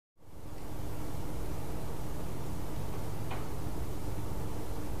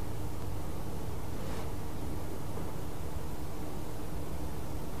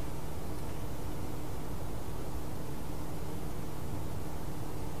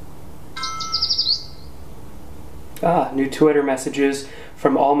New Twitter messages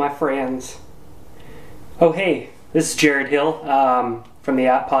from all my friends. Oh hey, this is Jared Hill from the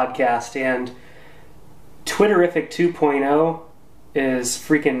App Podcast, and Twitterific 2.0 is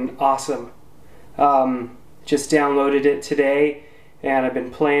freaking awesome. Just downloaded it today, and I've been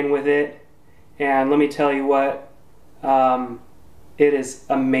playing with it, and let me tell you what, it is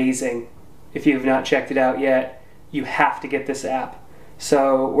amazing. If you've not checked it out yet, you have to get this app.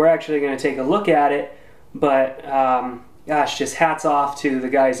 So we're actually going to take a look at it. But gosh, just hats off to the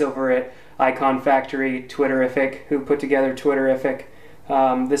guys over at Icon Factory Twitterific who put together Twitterific.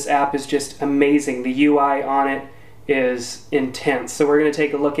 This app is just amazing. The UI on it is intense. So we're going to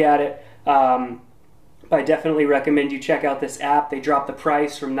take a look at it. I definitely recommend you check out this app. They dropped the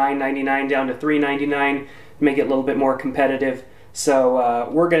price from $9.99 down to $3.99, make it a little bit more competitive. So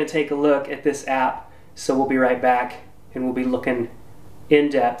we're going to take a look at this app. So we'll be right back, and we'll be looking in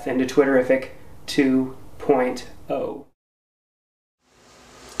depth into Twitterific 2.0.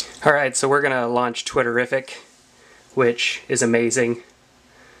 Alright, so we're going to launch Twitterific, which is amazing.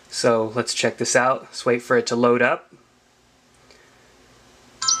 So let's check this out. Let's wait for it to load up.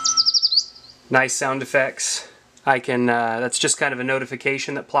 Nice sound effects. I can, that's just kind of a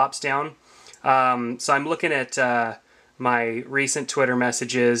notification that plops down. So I'm looking at my recent Twitter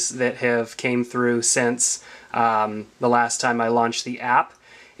messages that have came through since the last time I launched the app.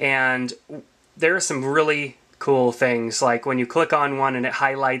 And there are some really cool things, like when you click on one and it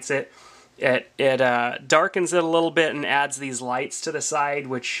highlights it, it darkens it a little bit and adds these lights to the side,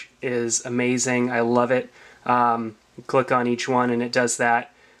 which is amazing. I love it. Click on each one and it does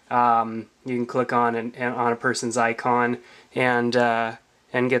that. You can click on on a person's icon and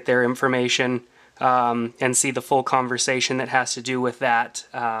get their information and see the full conversation that has to do with that.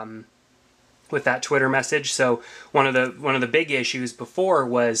 With that Twitter message. So one of the big issues before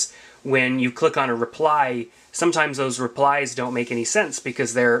was when you click on a reply, sometimes those replies don't make any sense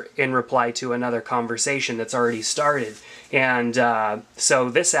because they're in reply to another conversation that's already started. And so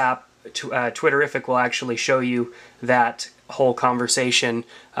this app, Twitterific, will actually show you that whole conversation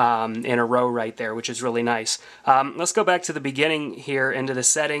in a row right there, which is really nice. Let's go back to the beginning here into the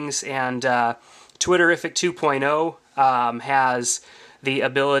settings, and Twitterific 2.0 has the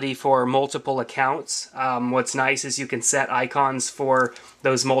ability for multiple accounts. What's nice is you can set icons for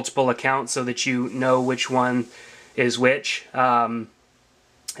those multiple accounts so that you know which one is which.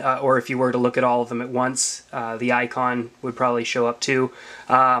 Or if you were to look at all of them at once, the icon would probably show up too.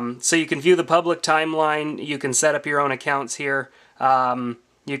 So you can view the public timeline. You can set up your own accounts here.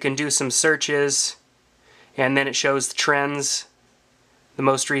 You can do some searches, and then it shows the trends, the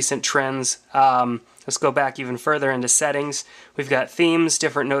most recent trends. Let's go back even further into settings. We've got themes,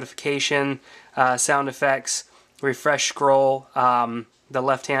 different notification, sound effects, refresh scroll, the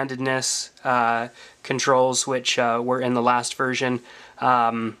left-handedness controls, which were in the last version.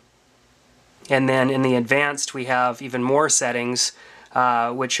 And then in the advanced, we have even more settings,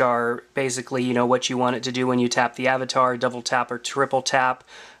 which are basically, you know, what you want it to do when you tap the avatar, double tap or triple tap,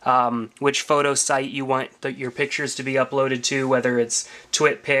 which photo site you want your pictures to be uploaded to, whether it's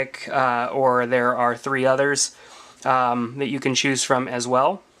TwitPic or there are 3 others that you can choose from as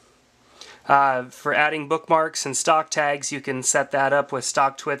well. For adding bookmarks and stock tags, you can set that up with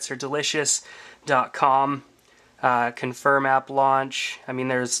StockTwits or Delicious.com. Confirm app launch. I mean,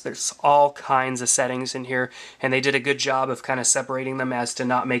 there's all kinds of settings in here, and they did a good job of kind of separating them as to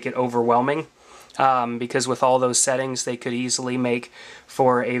not make it overwhelming, because with all those settings they could easily make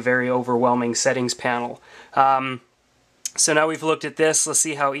for a very overwhelming settings panel. So now we've looked at this, let's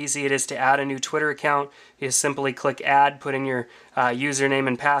see how easy it is to add a new Twitter account. You just simply click add, put in your username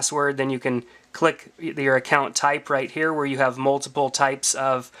and password, then you can click your account type right here where you have multiple types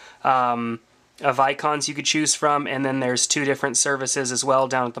of icons you could choose from, and then there's 2 different services as well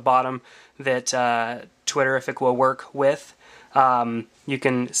down at the bottom that Twitterific will work with. You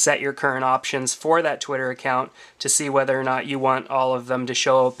can set your current options for that Twitter account to see whether or not you want all of them to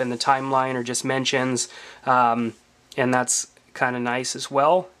show up in the timeline or just mentions, and that's kind of nice as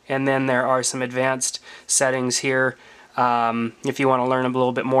well. And then there are some advanced settings here. If you want to learn a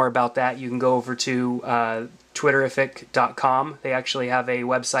little bit more about that, you can go over to Twitterific.com. They actually have a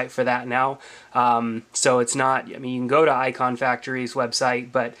website for that now. So it's not, I mean, you can go to Icon Factory's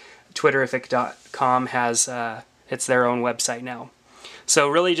website, but Twitterific.com has, it's their own website now. So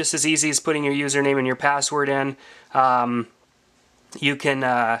really just as easy as putting your username and your password in. You can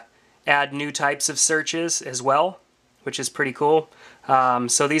add new types of searches as well, which is pretty cool.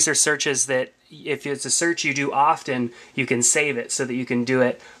 So these are searches that if it's a search you do often, you can save it so that you can do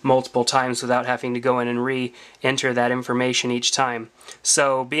it multiple times without having to go in and re-enter that information each time.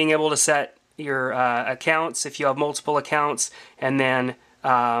 So being able to set your accounts if you have multiple accounts, and then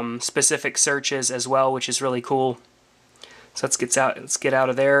specific searches as well, which is really cool. So let's get out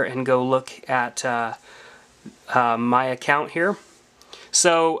of there and go look at my account here.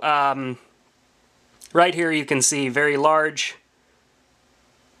 So right here you can see very large,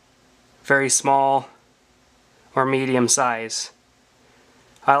 very small, or medium size.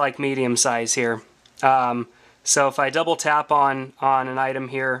 I like medium size here. So if I double tap on an item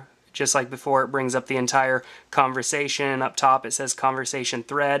here, just like before, it brings up the entire conversation. Up top it says conversation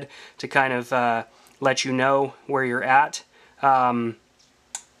thread to kind of let you know where you're at.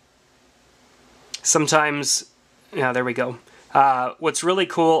 Sometimes, yeah, there we go. What's really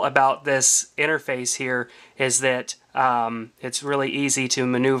cool about this interface here is that it's really easy to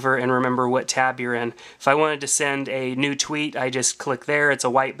maneuver and remember what tab you're in. If I wanted to send a new tweet, I just click there. It's a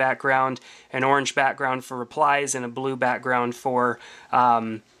white background, an orange background for replies, and a blue background for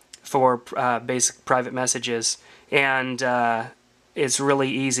basic private messages. And it's really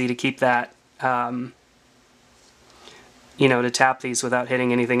easy to keep that, you know, to tap these without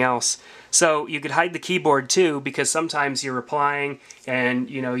hitting anything else. So you could hide the keyboard too, because sometimes you're replying and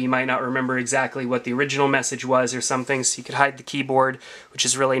you know you might not remember exactly what the original message was or something, so you could hide the keyboard, which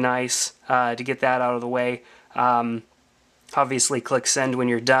is really nice to get that out of the way. Obviously click send when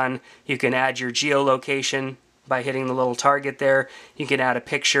you're done. You can add your geolocation by hitting the little target there. You can add a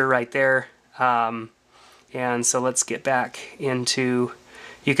picture right there. And so let's get back into,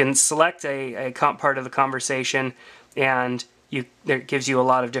 you can select a part of the conversation, and it gives you a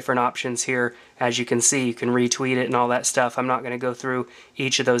lot of different options here. As you can see, you can retweet it and all that stuff. I'm not going to go through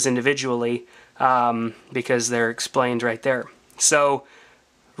each of those individually because they're explained right there. So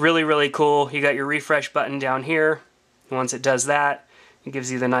really, really cool. You got your refresh button down here. Once it does that, it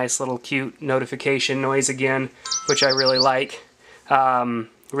gives you the nice little cute notification noise again, which I really like.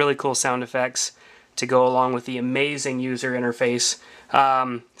 Really cool sound effects to go along with the amazing user interface.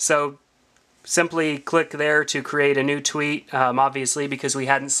 So simply click there to create a new tweet. Obviously, because we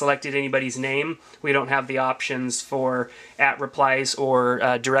hadn't selected anybody's name, we don't have the options for @replies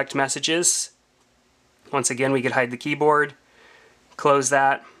or direct messages. Once again, we could hide the keyboard, close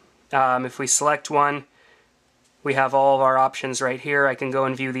that. If we select one, we have all of our options right here. I can go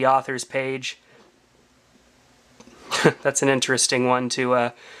and view the author's page. That's an interesting one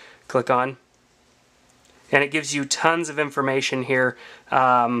to click on. And it gives you tons of information here.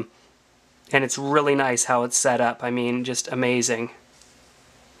 And it's really nice how it's set up. I mean, just amazing.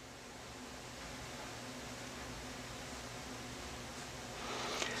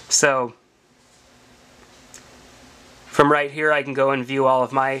 So, from right here, I can go and view all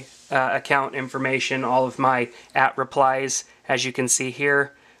of my account information, all of my @replies, as you can see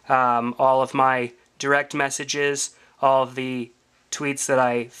here, all of my direct messages, all of the tweets that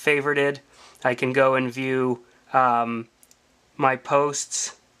I favorited. I can go and view my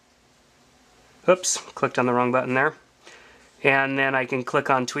posts. Oops, clicked on the wrong button there. And then I can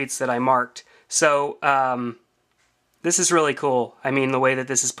click on tweets that I marked. So this is really cool. I mean, the way that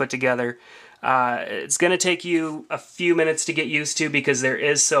this is put together. It's going to take you a few minutes to get used to because there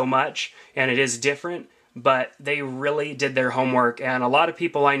is so much and it is different, but they really did their homework. And a lot of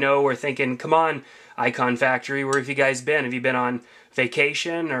people I know were thinking, come on, Icon Factory, where have you guys been? Have you been on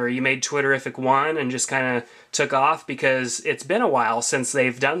vacation, or you made Twitterific 1 and just kind of took off? Because it's been a while since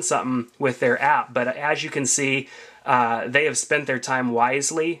they've done something with their app. But as you can see, they have spent their time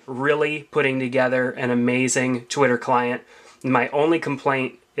wisely, really putting together an amazing Twitter client. My only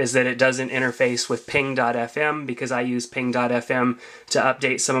complaint is that it doesn't interface with ping.fm, because I use ping.fm to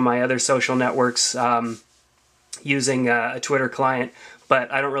update some of my other social networks using a Twitter client.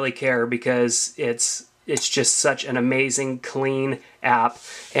 But I don't really care because it's just such an amazing, clean app,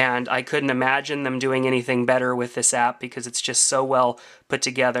 and I couldn't imagine them doing anything better with this app because it's just so well put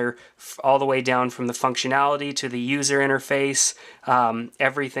together, all the way down from the functionality to the user interface.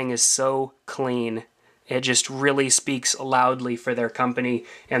 Everything is so clean. It just really speaks loudly for their company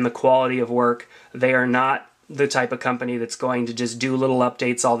and the quality of work. They are not the type of company that's going to just do little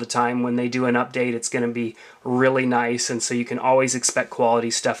updates all the time. When they do an update, it's going to be really nice, and so you can always expect quality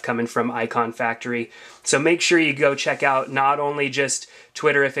stuff coming from Icon Factory. So make sure you go check out not only just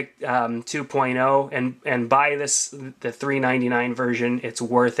Twitterific 2.0 and buy this, the $3.99 version. It's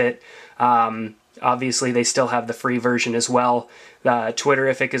worth it. Obviously, they still have the free version as well.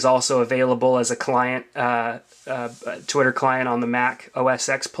 Twitterific is also available as a client, Twitter client on the Mac OS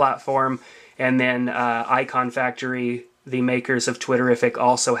X platform. And then Icon Factory, the makers of Twitterific,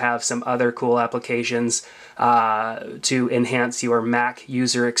 also have some other cool applications to enhance your Mac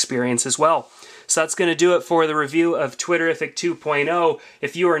user experience as well. So that's going to do it for the review of Twitterific 2.0.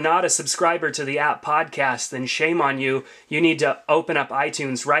 If you are not a subscriber to the App Podcast, then shame on you. You need to open up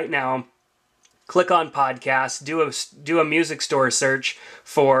iTunes right now, click on podcast, do a music store search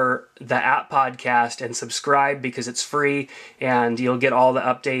for the App Podcast and subscribe because it's free and you'll get all the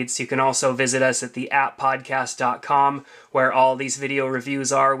updates. You can also visit us at theapppodcast.com where all these video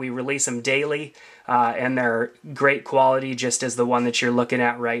reviews are. We release them daily and they're great quality, just as the one that you're looking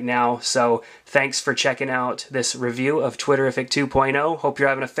at right now. So thanks for checking out this review of Twitterific 2.0. Hope you're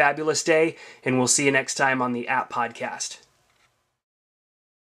having a fabulous day, and we'll see you next time on the App Podcast.